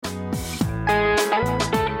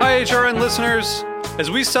HRN listeners.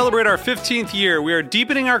 As we celebrate our 15th year, we are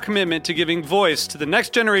deepening our commitment to giving voice to the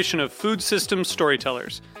next generation of food systems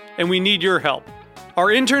storytellers, and we need your help. Our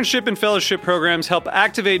internship and fellowship programs help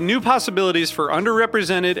activate new possibilities for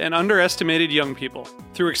underrepresented and underestimated young people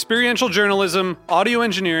through experiential journalism, audio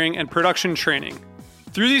engineering, and production training.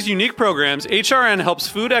 Through these unique programs, HRN helps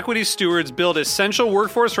food equity stewards build essential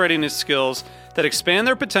workforce readiness skills that expand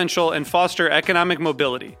their potential and foster economic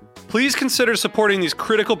mobility. Please consider supporting these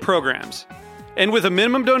critical programs. And with a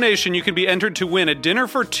minimum donation, you can be entered to win a dinner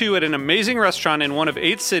for two at an amazing restaurant in one of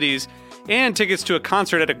 8 cities and tickets to a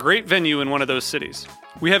concert at a great venue in one of those cities.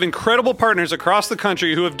 We have incredible partners across the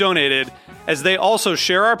country who have donated, as they also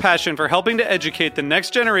share our passion for helping to educate the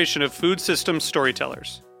next generation of food systems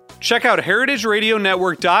storytellers. Check out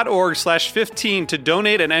heritageradionetwork.org/15 to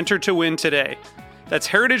donate and enter to win today. That's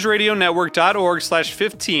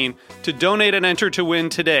heritageradionetwork.org/15 to donate and enter to win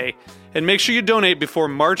today. And make sure you donate before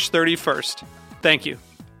March 31st. Thank you.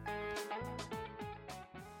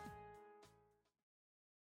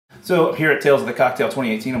 So here at Tales of the Cocktail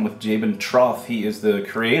 2018, I'm with Jabin Troth. He is the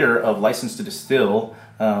creator of License to Distill.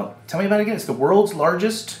 Tell me about it again. It's the world's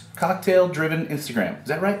largest cocktail-driven Instagram. Is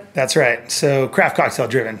that right? That's right. So craft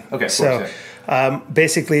cocktail-driven. Okay. So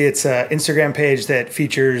basically, it's an Instagram page that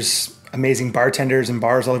features amazing bartenders and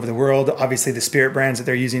bars all over the world. Obviously, the spirit brands that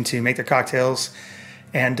they're using to make their cocktails.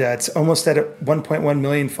 And it's almost at 1.1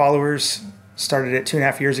 million followers. Started it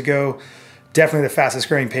 2.5 years ago. Definitely the fastest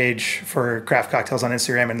growing page for craft cocktails on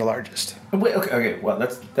Instagram and the largest. Wait, okay. Well,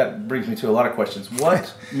 that brings me to a lot of questions.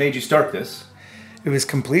 What made you start this? It was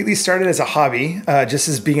completely started as a hobby, just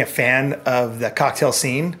as being a fan of the cocktail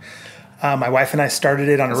scene. My wife and I started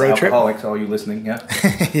it on a road trip. Alcoholic to all you listening, yeah?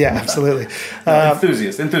 Yeah, absolutely.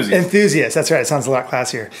 Enthusiast. Enthusiast, that's right. It sounds a lot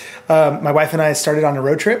classier. My wife and I started on a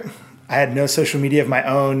road trip. I had no social media of my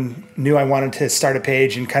own, knew I wanted to start a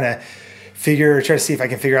page and kind of try to see if I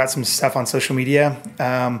can figure out some stuff on social media,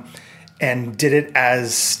 and did it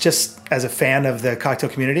just as a fan of the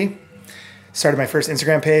cocktail community. Started my first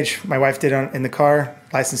Instagram page. My wife did in the car,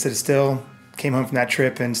 License to Distill, came home from that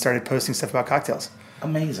trip and started posting stuff about cocktails.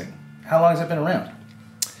 Amazing. How long has it been around?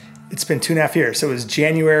 It's been 2.5 years. So it was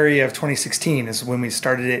January of 2016 is when we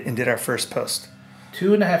started it and did our first post.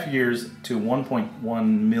 2.5 years to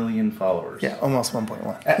 1.1 million followers. Yeah, almost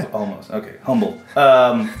 1.1. Almost. Okay. Humble.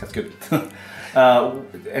 That's good.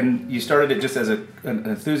 And you started it just as an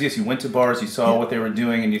enthusiast. You went to bars, you saw what they were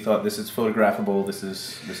doing, and you thought, this is photographable, this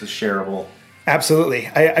is shareable. Absolutely.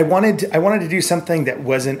 I wanted to do something that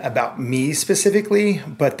wasn't about me specifically,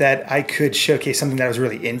 but that I could showcase something that I was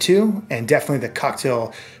really into, and definitely the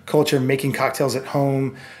cocktail culture, making cocktails at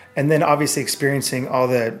home, and then obviously experiencing all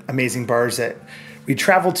the amazing bars that we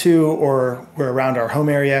traveled to or were around our home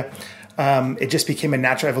area. It just became a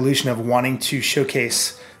natural evolution of wanting to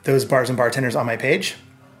showcase those bars and bartenders on my page.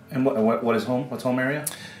 And what is home? What's home area?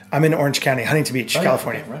 I'm in Orange County, Huntington Beach,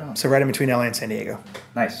 California. Right on. So right in between LA and San Diego.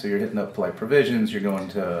 Nice. So you're hitting up Polite Provisions. You're going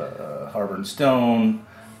to Harbor and Stone.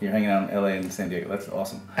 You're hanging out in LA and San Diego. That's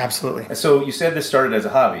awesome. Absolutely. So you said this started as a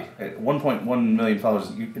hobby. At 1.1 million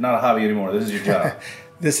followers, you're not a hobby anymore. This is your job.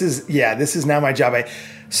 This is now my job.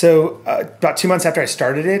 About 2 months after I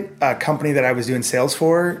started it, a company that I was doing sales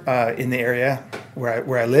for in the area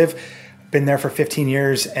where I live, been there for 15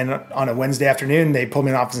 years, and on a Wednesday afternoon, they pulled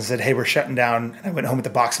me in the office and said, "Hey, we're shutting down." And I went home with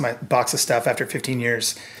my box of stuff after 15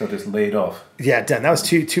 years. So just laid off. Yeah, done. That was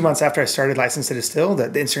two months after I started License to Distill, the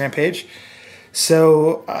Instagram page.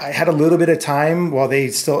 So I had a little bit of time while they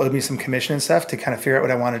still owed me some commission and stuff to kind of figure out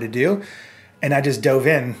what I wanted to do. And I just dove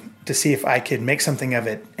in to see if I could make something of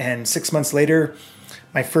it. And 6 months later,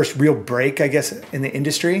 my first real break, I guess, in the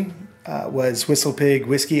industry was Whistle Pig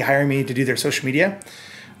Whiskey hiring me to do their social media,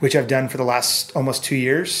 which I've done for the last almost 2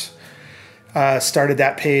 years. Started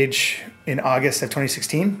that page in August of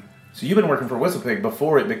 2016. So you've been working for Whistle Pig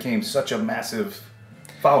before it became such a massive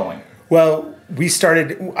following. Well,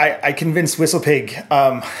 I convinced Whistle Pig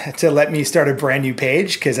to let me start a brand new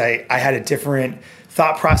page because I had a different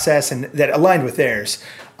thought process and that aligned with theirs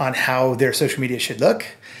on how their social media should look.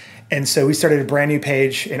 And so we started a brand new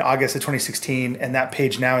page in August of 2016, and that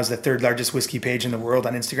page now is the 3rd largest whiskey page in the world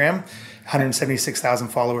on Instagram, 176,000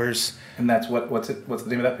 followers. And that's what's the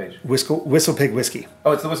name of that page? Whistle Pig Whiskey.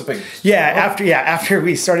 Oh, it's the Whistle Pig. Yeah, after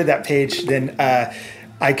we started that page, then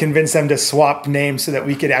I convinced them to swap names so that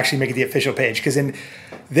we could actually make it the official page. Because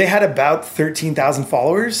they had about 13,000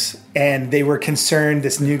 followers, and they were concerned,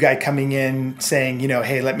 this new guy coming in saying,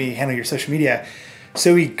 hey, let me handle your social media.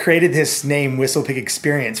 So we created this name, Whistle Pig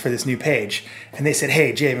Experience, for this new page. And they said,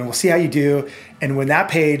 hey, Jabin, we'll see how you do. And when that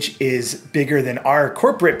page is bigger than our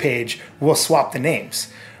corporate page, we'll swap the names.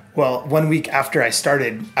 Well, 1 week after I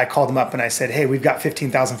started, I called them up and I said, hey, we've got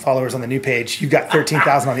 15,000 followers on the new page. You've got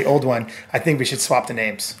 13,000 on the old one. I think we should swap the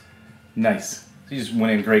names. Nice. So you just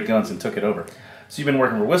went in great guns and took it over. So you've been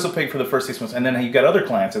working for WhistlePig for the first 6 months, and then you've got other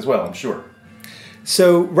clients as well, I'm sure.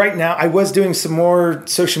 So right now, I was doing some more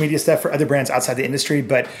social media stuff for other brands outside the industry,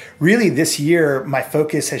 but really this year, my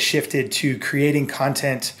focus has shifted to creating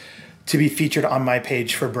content to be featured on my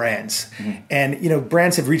page for brands. Mm-hmm. And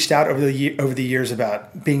brands have reached out over the years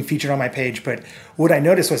about being featured on my page, but what I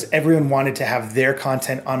noticed was everyone wanted to have their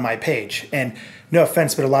content on my page. And no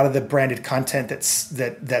offense, but a lot of the branded content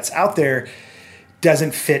that's out there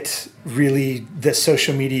doesn't fit really the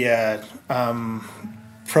social media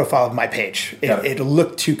profile of my page. It'll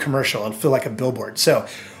look too commercial and feel like a billboard. So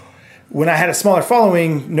when I had a smaller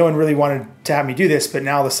following, no one really wanted to have me do this. But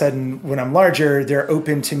now all of a sudden, when I'm larger, they're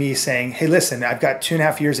open to me saying, hey, listen, I've got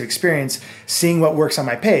 2.5 years of experience seeing what works on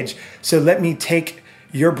my page. So let me take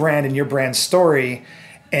your brand and your brand story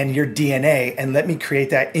and your DNA and let me create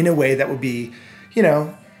that in a way that would be,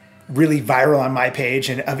 really viral on my page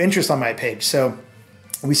and of interest on my page. So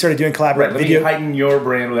we started doing collaborative video. Let me heighten your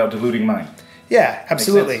brand without diluting mine. Yeah,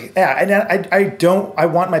 absolutely. Yeah, and I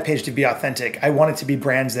want my page to be authentic. I want it to be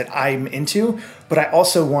brands that I'm into, but I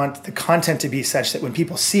also want the content to be such that when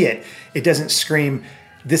people see it, it doesn't scream,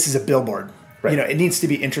 this is a billboard. Right. It needs to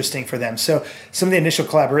be interesting for them. So some of the initial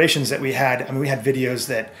collaborations that we had, we had videos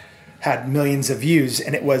that had millions of views,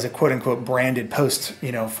 and it was a quote unquote branded post,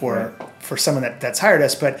 for someone that's hired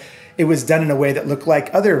us, but it was done in a way that looked like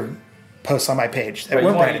other posts on my page that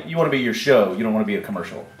weren't branded. You want to be your show. You don't want to be a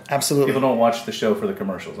commercial. Absolutely. People don't watch the show for the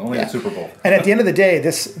commercials. Only the Super Bowl. And at the end of the day,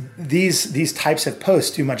 these types of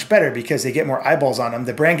posts do much better because they get more eyeballs on them.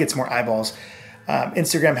 The brand gets more eyeballs.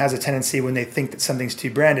 Instagram has a tendency when they think that something's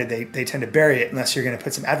too branded, they tend to bury it unless you're going to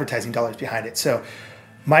put some advertising dollars behind it. So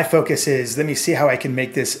my focus is, let me see how I can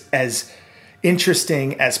make this as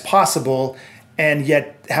interesting as possible and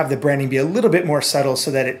yet have the branding be a little bit more subtle so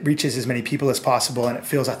that it reaches as many people as possible and it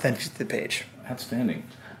feels authentic to the page. Outstanding.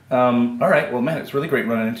 All right. Well, man, it's really great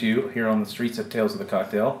running into you here on the streets at Tales of the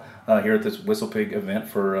Cocktail, here at this WhistlePig event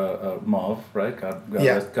for Mauve, right?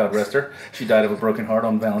 God rest her. She died of a broken heart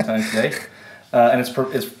on Valentine's Day. And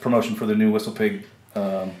it's promotion for the new WhistlePig.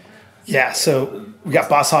 So we got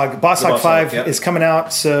Boss Hog 5 is coming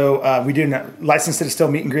out. So we do a license to distill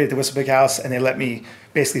meet and greet at the WhistlePig house, and they let me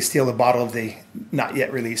basically steal a bottle of the not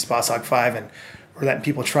yet released Boss Hog 5, and we're letting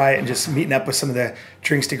people try it and just meeting up with some of the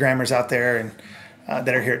Drinkstagrammers out there and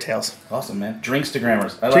that are here at Tales. Awesome, man.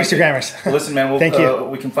 Drinkstagrammers. Drinkstagrammers. Well, listen, man. Thank you.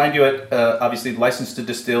 We can find you at obviously License to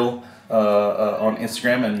Distill on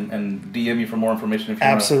Instagram and DM you for more information if you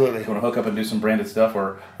want to hook up and do some branded stuff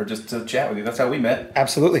or just to chat with you. That's how we met.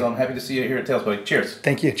 Absolutely. So I'm happy to see you here at Tales, buddy. Cheers.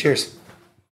 Thank you. Cheers.